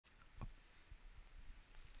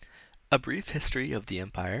A Brief History of the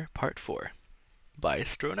Empire, Part 4, by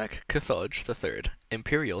Stronach Cathodge III,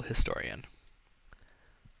 Imperial Historian.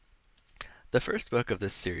 The first book of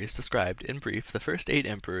this series described, in brief, the first 8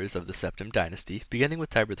 emperors of the Septim dynasty, beginning with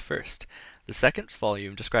Tiber I. The second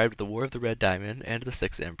volume described the War of the Red Diamond and the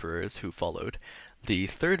 6 emperors who followed. The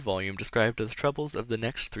third volume described the troubles of the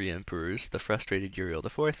next 3 emperors, the frustrated Uriel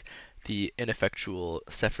IV, the ineffectual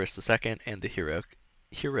Sepphoris II, and the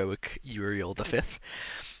heroic Uriel V.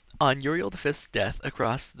 On Uriel V's death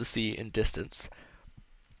across the sea in distant,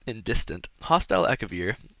 hostile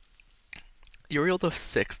Akavir, Uriel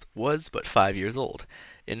VI was but 5 years old.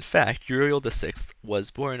 In fact, Uriel VI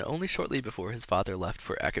was born only shortly before his father left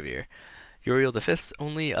for Akavir. Uriel V's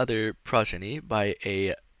only other progeny by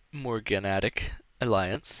a morganatic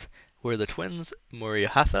alliance were the twins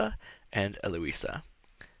Morihatha and Eloisa,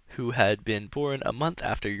 who had been born a month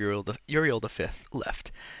after Uriel V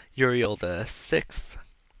left. Uriel VI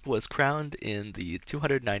was crowned in the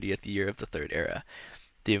 290th year of the Third Era.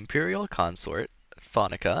 The imperial consort,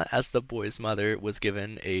 Thonica, as the boy's mother, was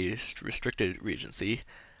given a restricted regency.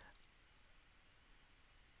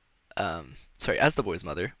 As the boy's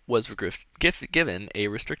mother was given a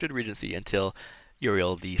restricted regency until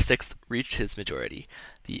Uriel VI reached his majority.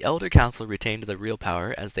 The Elder Council retained the real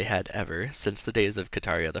power as they had ever since the days of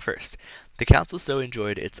Kataria I. The council so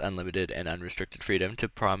enjoyed its unlimited and unrestricted freedom to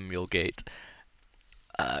promulgate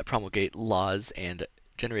laws and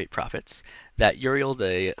generate profits, that Uriel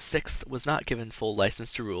VI was not given full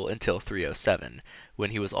license to rule until 307,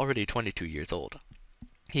 when he was already 22 years old.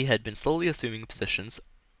 He had been slowly assuming positions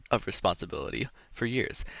of responsibility for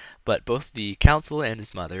years, but both the council and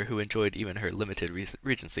his mother, who enjoyed even her limited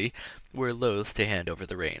regency, were loath to hand over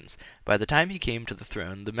the reins. By the time he came to the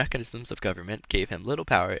throne, the mechanisms of government gave him little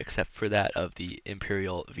power except for that of the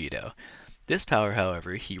imperial veto. This power,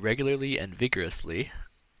 however, he regularly and vigorously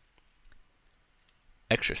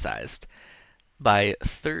exercised. By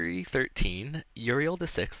 313, Uriel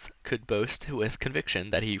VI could boast with conviction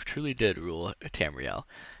that he truly did rule Tamriel.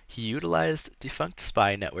 He utilized defunct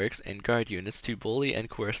spy networks and guard units to bully and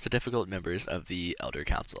coerce the difficult members of the Elder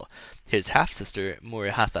Council. His half-sister,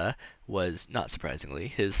 Morihatha, was, not surprisingly,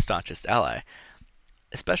 his staunchest ally,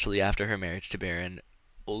 especially after her marriage to Baron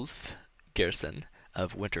Ulf Gerson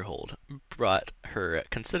of Winterhold brought her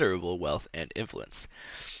considerable wealth and influence.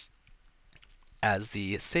 As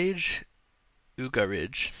the sage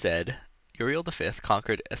Ugaridge said, Uriel V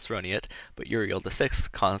conquered Esroniet, but Uriel VI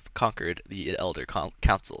conquered the Elder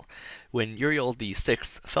Council. When Uriel VI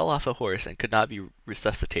fell off a horse and could not be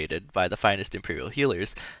resuscitated by the finest imperial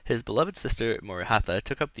healers, his beloved sister Morihatha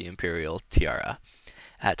took up the imperial tiara.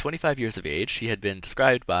 At 25 years of age, she had been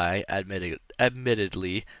described by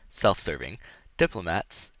admittedly self-serving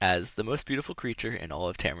diplomats as the most beautiful creature in all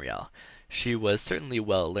of Tamriel. She was certainly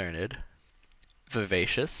well learned,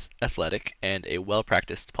 vivacious, athletic, and a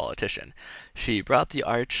well-practiced politician. She brought the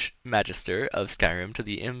Arch-Magister of Skyrim to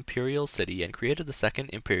the Imperial city and created the second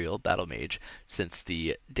Imperial Battle Mage since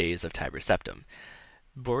the days of Tiber Septim.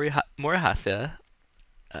 Morihatha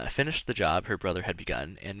finished the job her brother had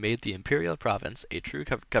begun and made the Imperial province a true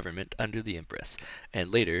government under the Empress,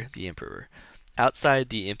 and later the Emperor. Outside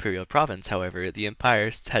the Imperial province, however, the empire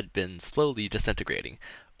had been slowly disintegrating.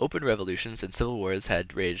 Open revolutions and civil wars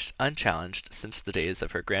had raged unchallenged since the days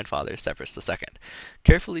of her grandfather Sepphoris II.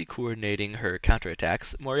 Carefully coordinating her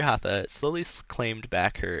counterattacks, Morihatha slowly claimed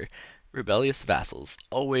back her rebellious vassals,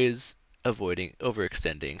 always avoiding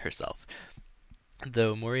overextending herself.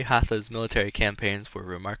 Though Morihatha's military campaigns were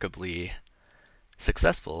remarkably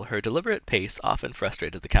successful, her deliberate pace often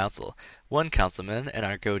frustrated the council. One councilman, an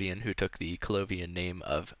Argodian who took the Colovian name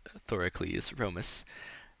of Thoricles Romus,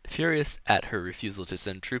 furious at her refusal to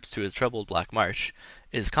send troops to his troubled Black March,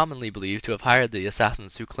 is commonly believed to have hired the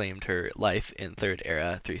assassins who claimed her life in Third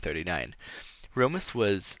Era 339. Romus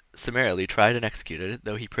was summarily tried and executed,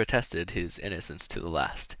 though he protested his innocence to the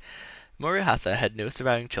last. Morihatha had no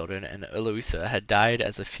surviving children, and Eloisa had died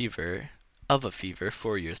of a fever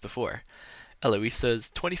 4 years before.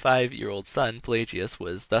 Eloisa's 25-year-old son, Pelagius,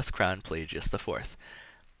 was thus crowned Pelagius IV.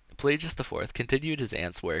 Pelagius IV continued his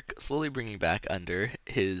aunt's work, slowly bringing back under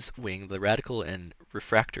his wing the radical and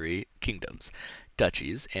refractory kingdoms,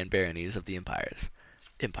 duchies, and baronies of the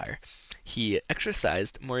empire. He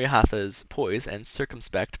exercised Morihatha's poise and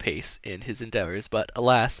circumspect pace in his endeavors, but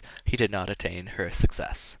alas, he did not attain her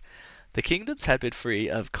success. The kingdoms had been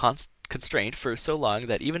free of constraint for so long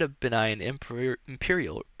that even a benign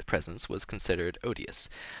imperial presence was considered odious.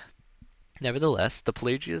 Nevertheless,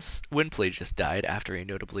 when Pelagius died after a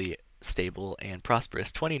notably stable and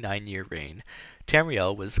prosperous 29-year reign,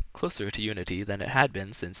 Tamriel was closer to unity than it had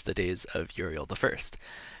been since the days of Uriel I.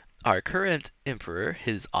 Our current emperor,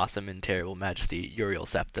 His Awesome and Terrible Majesty Uriel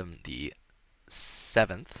Septim the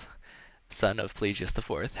Seventh, son of Pelagius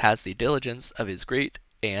IV, has the diligence of his great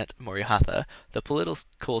aunt Morihatha, the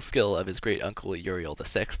political skill of his great uncle Uriel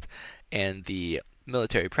VI, and the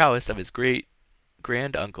military prowess of his great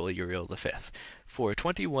grand uncle Uriel V. For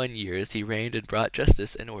 21 years he reigned and brought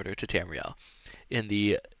justice and order to Tamriel. In the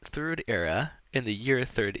year Third Era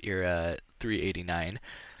 389,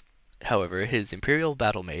 however, his imperial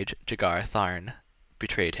battle mage, Jagar Tharn,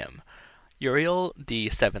 betrayed him. Uriel the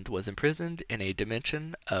Seventh was imprisoned in a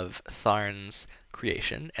dimension of Tharn's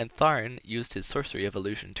creation, and Tharn used his sorcery of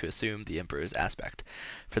illusion to assume the Emperor's aspect.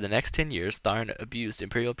 For the next 10 years, Tharn abused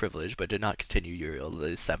imperial privilege but did not continue Uriel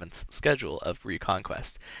the Seventh's schedule of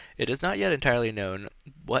reconquest. It is not yet entirely known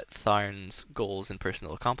what Tharn's goals and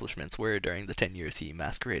personal accomplishments were during the 10 years he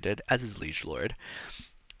masqueraded as his liege lord.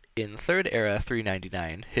 In Third Era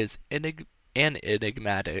 399, an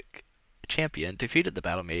enigmatic champion defeated the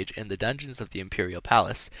battle mage in the dungeons of the Imperial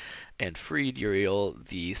Palace and freed Uriel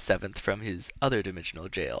the Seventh from his other dimensional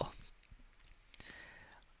jail.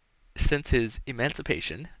 Since his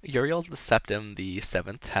emancipation, Uriel the Septim the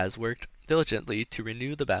Seventh has worked diligently to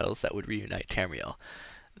renew the battles that would reunite Tamriel.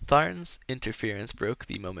 Tharn's interference broke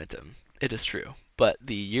the momentum, it is true, but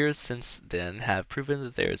the years since then have proven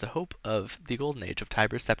that there is a hope of the golden age of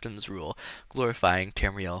Tiber Septim's rule glorifying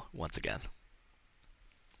Tamriel once again.